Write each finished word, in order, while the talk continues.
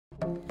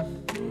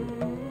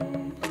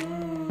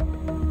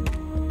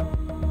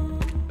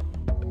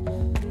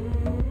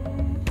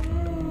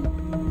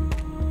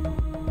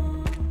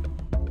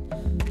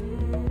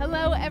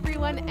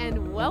everyone,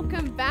 and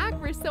welcome back.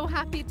 We're so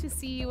happy to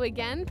see you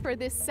again for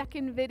this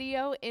second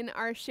video in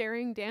our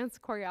Sharing Dance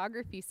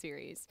Choreography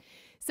series.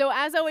 So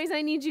as always,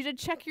 I need you to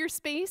check your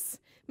space.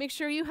 Make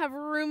sure you have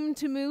room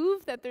to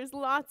move, that there's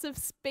lots of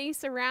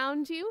space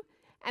around you.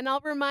 And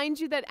I'll remind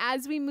you that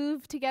as we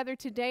move together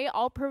today,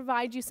 I'll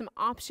provide you some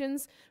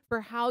options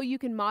for how you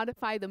can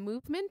modify the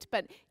movement,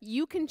 but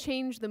you can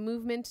change the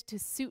movement to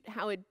suit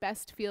how it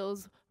best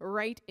feels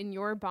right in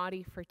your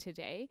body for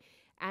today.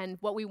 And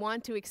what we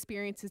want to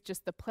experience is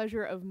just the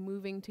pleasure of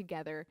moving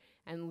together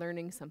and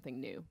learning something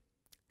new.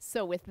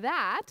 So with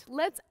that,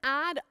 let's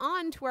add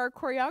on to our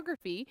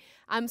choreography.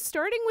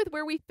 Starting with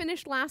where we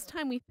finished last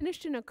time. We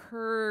finished in a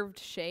curved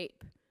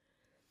shape.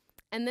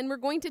 And then we're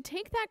going to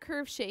take that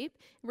curved shape,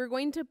 and we're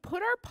going to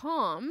put our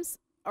palms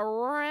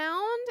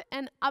around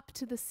and up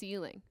to the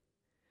ceiling.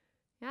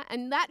 Yeah,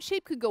 and that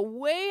shape could go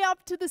way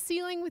up to the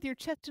ceiling with your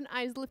chest and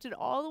eyes lifted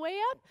all the way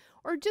up,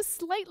 or just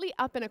slightly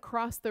up and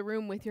across the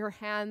room with your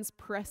hands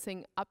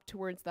pressing up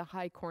towards the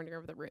high corner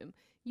of the room.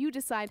 You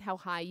decide how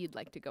high you'd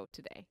like to go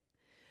today.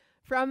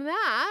 From there,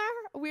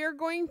 we're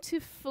going to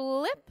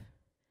flip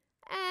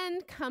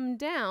and come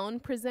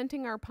down,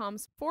 presenting our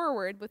palms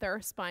forward with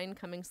our spine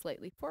coming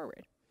slightly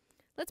forward.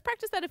 Let's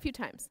practice that a few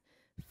times.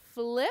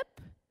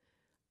 Flip,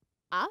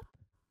 up,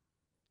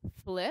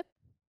 flip,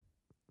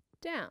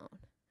 down.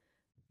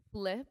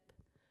 Flip,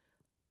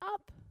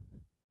 up,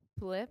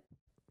 flip,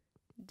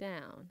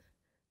 down.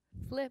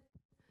 Flip,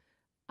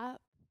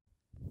 up,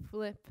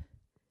 flip,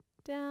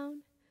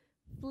 down.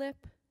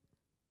 Flip,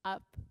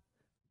 up,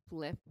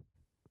 flip,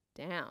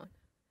 down.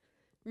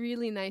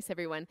 Really nice,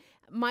 everyone.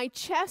 My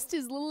chest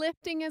is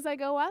lifting as I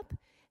go up,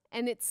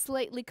 and it's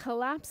slightly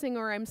collapsing,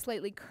 or I'm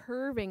slightly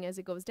curving as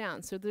it goes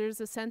down. So there's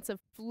a sense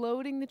of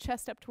floating the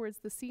chest up towards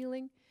the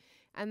ceiling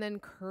and then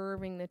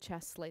curving the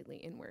chest slightly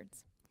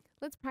inwards.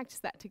 Let's practice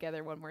that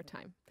together one more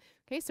time.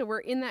 Okay, so we're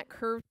in that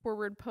curved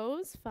forward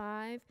pose.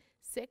 5,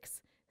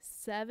 6,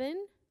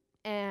 7,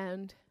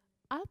 and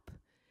up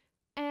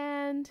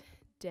and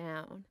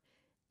down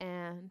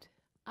and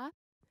up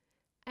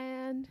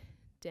and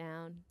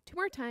down. 2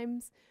 more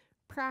times,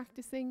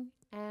 practicing,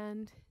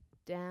 and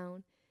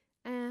down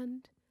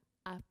and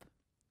up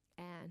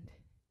and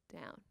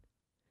down.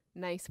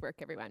 Nice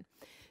work, everyone.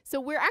 So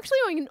we're actually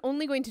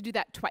only going to do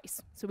that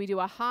twice. So we do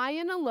a high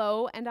and a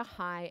low and a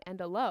high and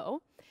a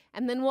low,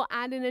 and then we'll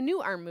add in a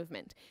new arm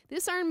movement.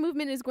 This arm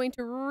movement is going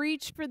to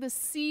reach for the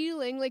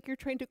ceiling like you're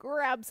trying to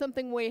grab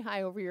something way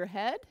high over your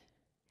head.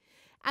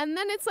 And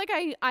then it's like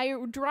I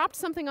dropped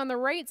something on the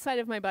right side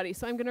of my body,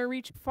 so I'm going to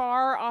reach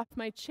far off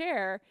my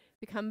chair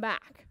to come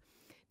back.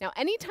 Now,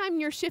 anytime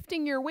you're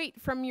shifting your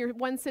weight from your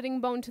one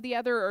sitting bone to the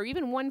other, or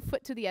even one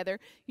foot to the other,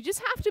 you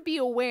just have to be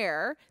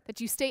aware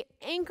that you stay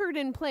anchored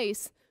in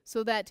place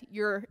so that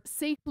you're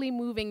safely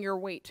moving your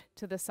weight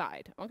to the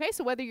side. Okay,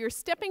 so whether you're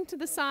stepping to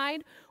the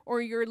side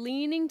or you're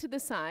leaning to the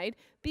side,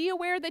 be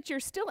aware that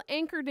you're still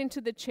anchored into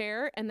the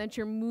chair and that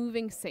you're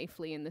moving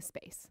safely in the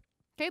space.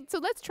 Okay, so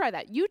let's try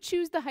that. You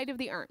choose the height of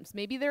the arms.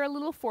 Maybe they're a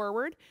little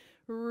forward.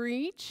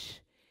 Reach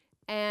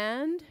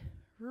and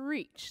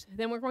reach.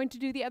 Then we're going to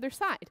do the other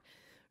side.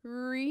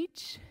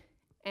 Reach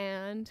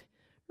and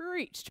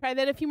reach. Try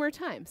that a few more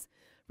times.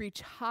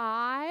 Reach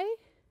high,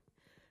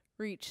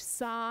 reach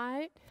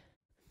side,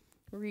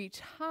 reach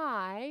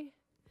high,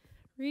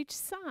 reach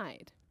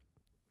side.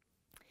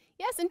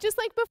 Yes, and just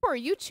like before,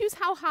 you choose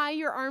how high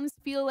your arms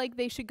feel like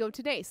they should go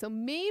today. So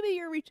maybe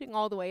you're reaching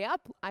all the way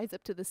up, eyes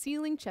up to the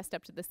ceiling, chest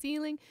up to the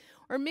ceiling,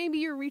 or maybe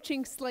you're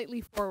reaching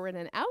slightly forward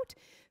and out.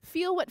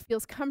 Feel what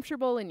feels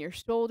comfortable in your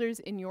shoulders,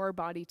 in your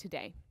body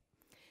today.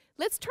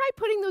 Let's try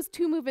putting those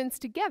two movements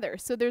together.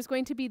 So there's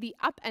going to be the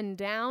up and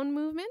down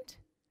movement,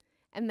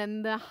 and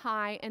then the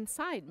high and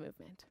side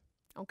movement.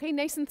 Okay,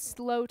 nice and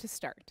slow to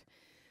start.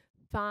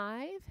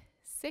 5,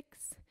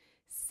 6,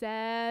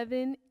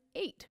 7,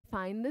 8.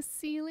 Find the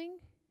ceiling.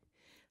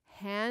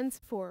 Hands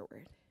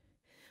forward.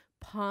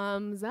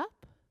 Palms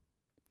up.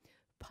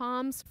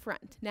 Palms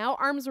front. Now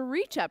arms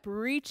reach up,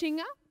 reaching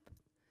up,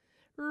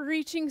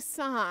 reaching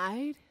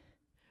side,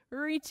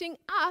 reaching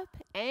up.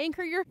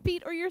 Anchor your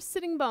feet or your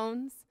sitting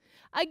bones.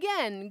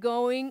 Again,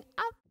 going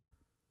up,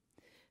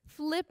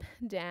 flip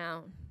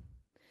down,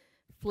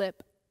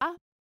 flip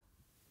up,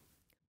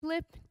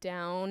 flip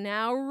down.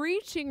 Now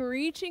reaching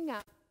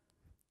up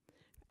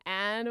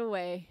and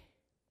away,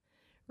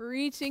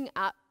 reaching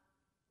up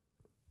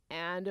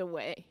and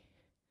away.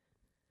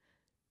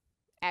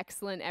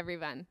 Excellent,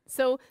 everyone.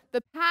 So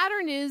the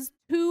pattern is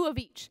 2 of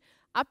each,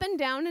 up and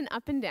down and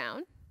up and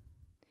down,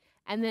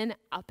 and then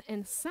up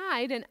and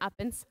side and up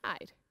and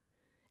side.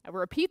 I'll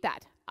repeat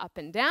that. Up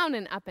and down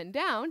and up and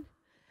down,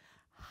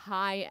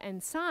 high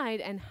and side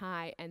and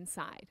high and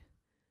side.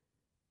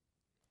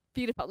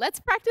 Beautiful. Let's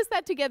practice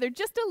that together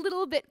just a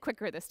little bit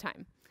quicker this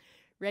time.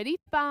 Ready?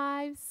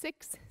 5,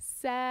 6,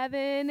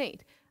 7,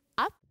 8.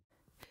 Up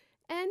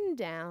and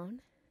down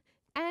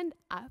and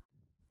up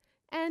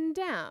and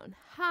down.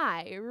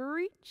 High,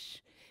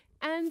 reach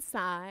and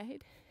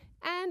side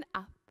and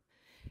up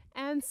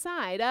and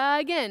side.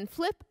 Again,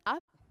 flip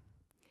up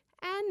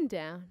and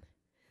down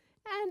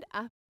and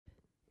up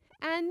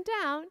and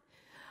down,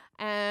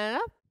 and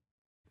up,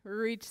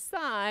 reach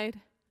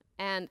side,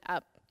 and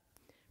up,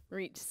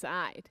 reach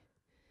side.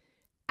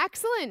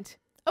 Excellent.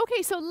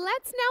 Okay, so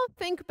let's now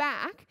think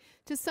back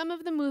to some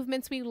of the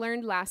movements we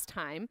learned last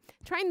time,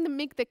 trying to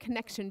make the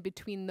connection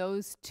between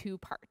those two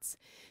parts.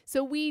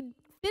 So we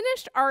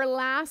finished our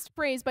last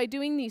phrase by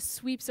doing these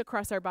sweeps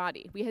across our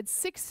body. We had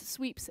 6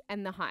 sweeps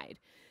and the hide.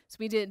 So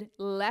we did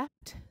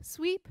left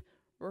sweep,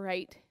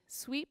 right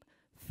sweep,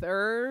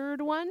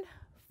 third one,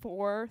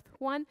 fourth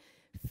one,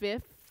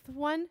 fifth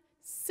one,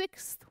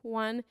 sixth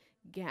one,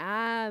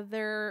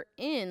 gather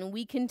in.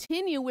 We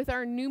continue with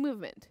our new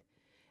movement.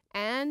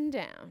 And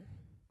down,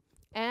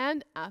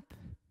 and up,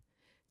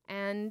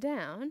 and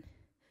down.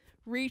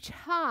 Reach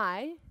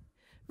high,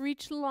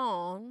 reach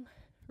long,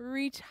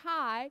 reach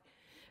high,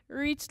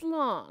 reach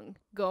long.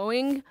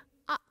 Going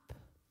up,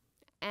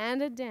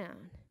 and a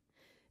down,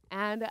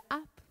 and a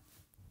up,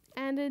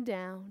 and a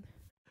down.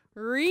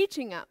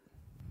 Reaching up,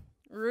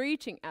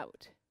 reaching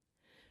out,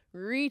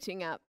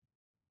 reaching up,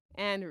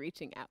 and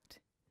reaching out.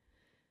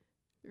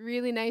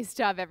 Really nice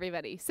job,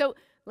 everybody. So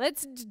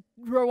let's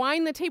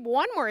rewind the tape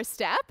one more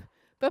step.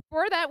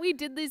 Before that, we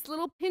did this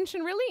little pinch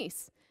and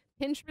release.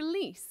 Pinch,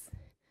 release,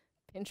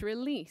 pinch,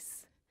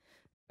 release.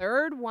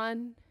 Third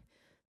one,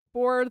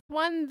 fourth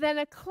one, then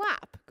a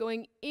clap.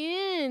 Going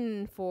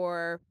in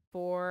for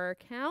 4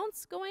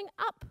 counts, going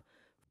up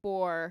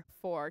for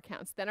 4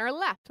 counts. Then our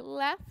left,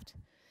 left,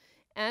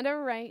 and a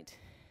right,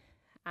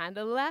 and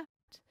a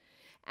left,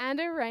 and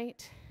a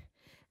right,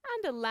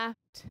 and a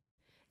left,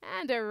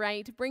 and a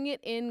right. Bring it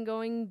in,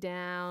 going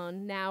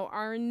down. Now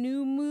our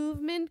new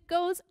movement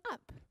goes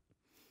up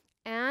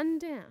and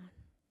down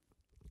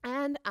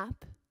and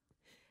up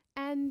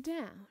and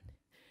down.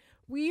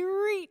 We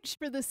reach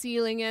for the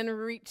ceiling and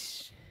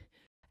reach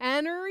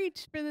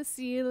for the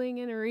ceiling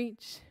and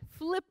reach.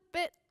 Flip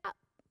it up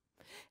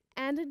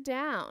and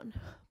down.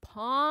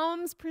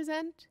 Palms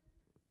present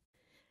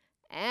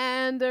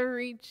and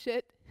reach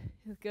it.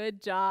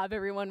 Good job,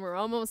 everyone. We're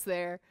almost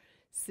there.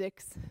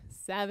 6,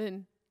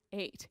 7,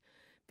 8.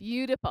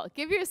 Beautiful.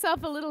 Give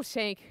yourself a little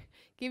shake.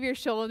 Give your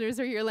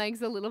shoulders or your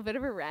legs a little bit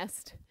of a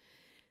rest.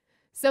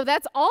 So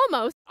that's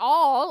almost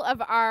all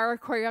of our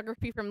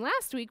choreography from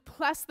last week,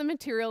 plus the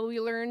material we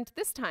learned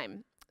this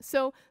time.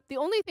 So the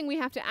only thing we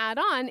have to add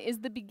on is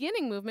the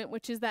beginning movement,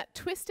 which is that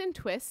twist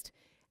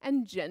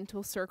and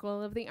gentle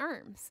circle of the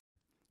arms.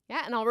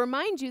 Yeah, and I'll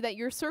remind you that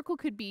your circle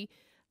could be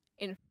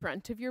in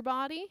front of your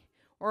body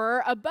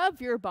or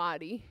above your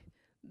body.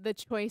 The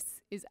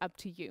choice is up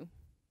to you.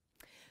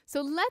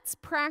 So let's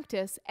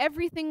practice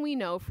everything we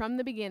know from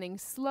the beginning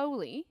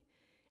slowly,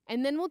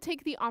 and then we'll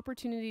take the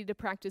opportunity to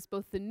practice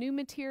both the new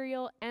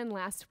material and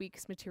last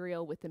week's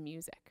material with the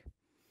music.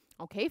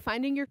 Okay,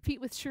 finding your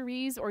feet with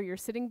Cherise or your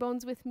sitting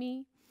bones with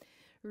me.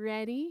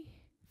 Ready?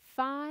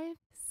 5,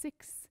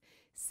 6,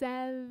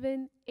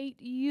 7, 8.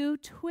 You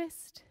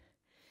twist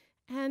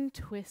and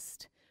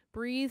twist.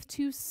 Breathe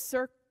to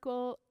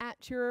circle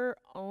at your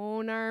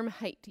own arm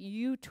height.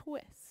 You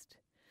twist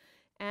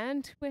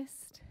and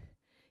twist.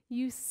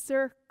 You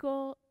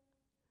circle.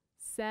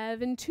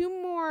 7. 2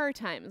 more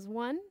times.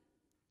 1,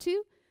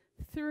 2,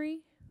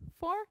 3,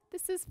 4.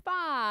 This is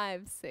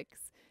 5, 6,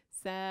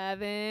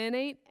 7,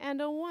 8,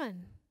 and a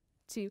 1,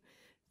 2,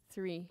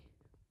 3,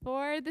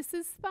 4. This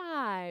is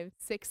 5,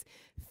 6.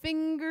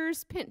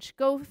 Fingers pinch.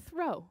 Go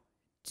throw.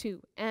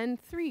 2 and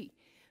 3,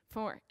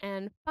 4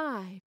 and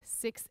 5,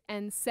 6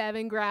 and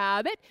 7.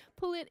 Grab it.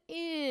 Pull it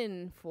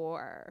in.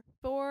 4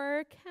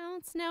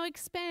 counts. Now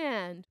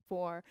expand.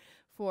 4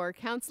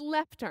 counts.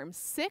 Left arm.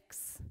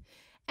 6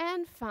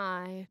 and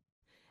 5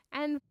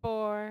 and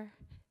 4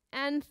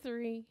 and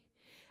 3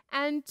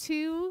 and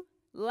 2.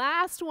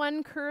 Last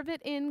one, curve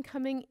it in,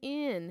 coming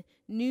in.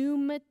 New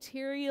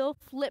material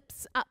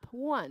flips up.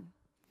 1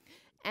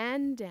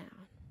 and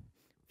down.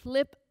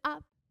 Flip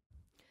up,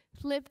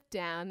 flip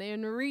down,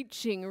 and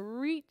reaching.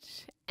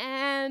 Reach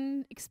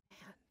and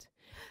expand.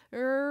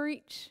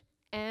 Reach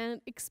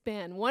and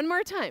expand. One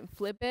more time.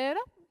 Flip it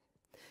up,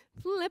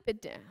 flip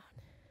it down.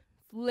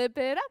 Flip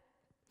it up,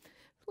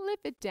 flip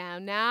it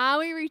down. Now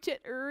we reach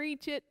it,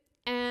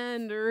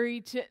 and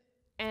reach it,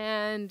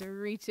 and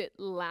reach it.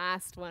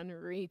 Last one,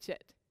 reach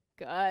it.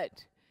 Good.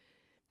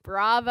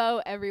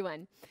 Bravo,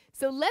 everyone.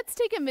 So let's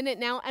take a minute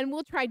now and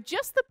we'll try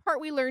just the part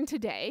we learned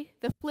today,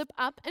 the flip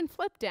up and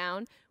flip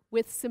down,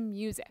 with some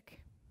music.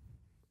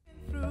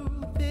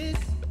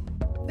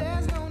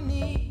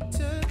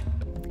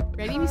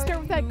 Ready? We start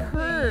with that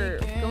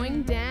curve,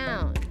 going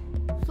down,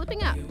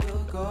 flipping up,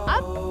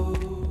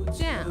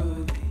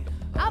 down,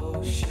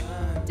 up,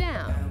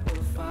 down,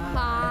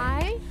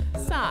 high,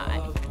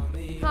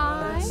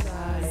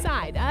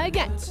 side,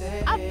 again,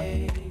 up,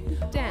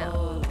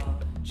 down,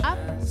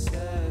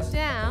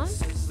 down.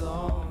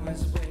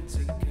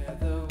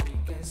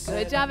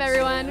 Good job,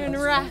 everyone,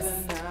 and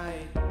rest.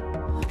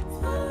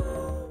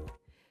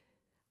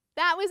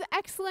 That was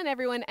excellent,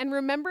 everyone. And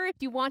remember, if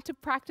you want to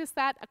practice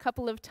that a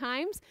couple of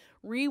times,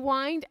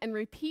 rewind and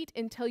repeat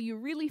until you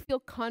really feel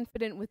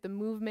confident with the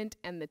movement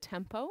and the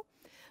tempo.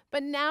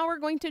 But now we're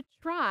going to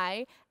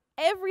try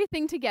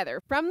everything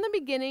together from the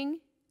beginning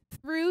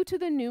through to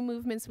the new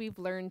movements we've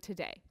learned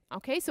today.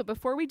 Okay, so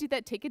before we do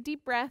that, take a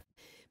deep breath.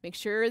 Make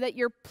sure that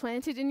you're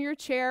planted in your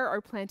chair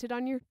or planted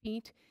on your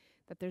feet,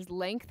 that there's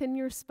length in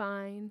your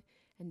spine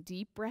and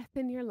deep breath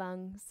in your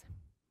lungs.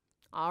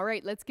 All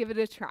right, let's give it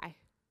a try.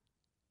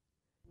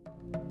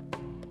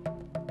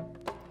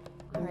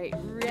 All right,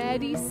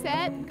 ready,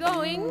 set,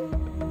 going.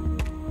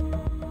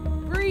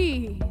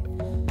 Breathe.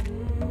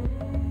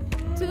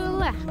 To the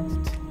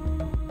left.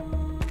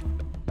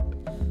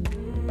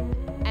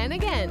 And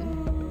again.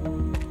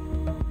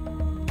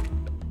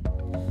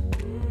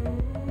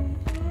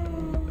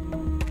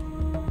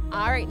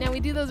 All right, now we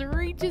do those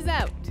reaches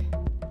out.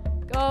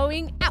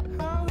 Going out.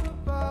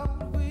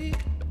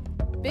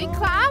 Big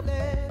clap.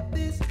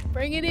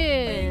 Bring it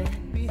in.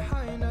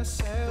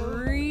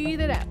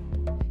 Breathe it out.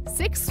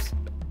 6.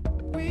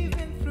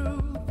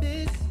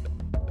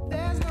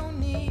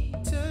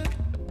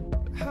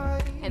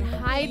 And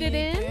hide it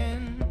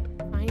in.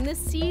 Find the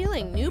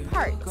ceiling. New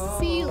part.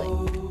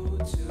 Ceiling.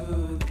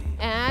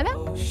 And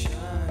up.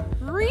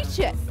 Reach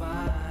it.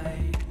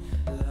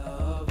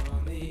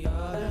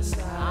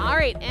 All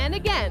right, and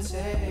again.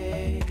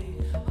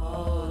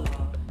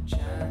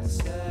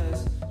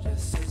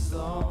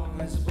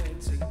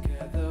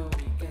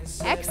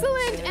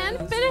 Excellent,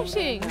 and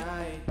finishing.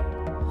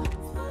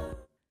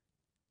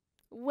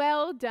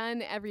 Well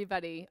done,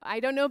 everybody. I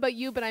don't know about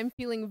you, but I'm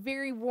feeling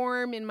very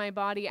warm in my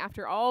body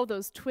after all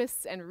those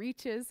twists and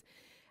reaches.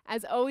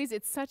 As always,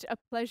 it's such a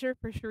pleasure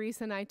for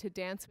Charisse and I to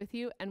dance with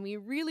you, and we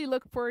really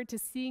look forward to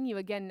seeing you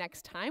again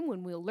next time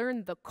when we'll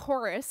learn the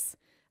chorus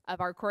of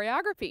our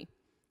choreography.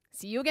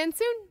 See you again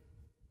soon.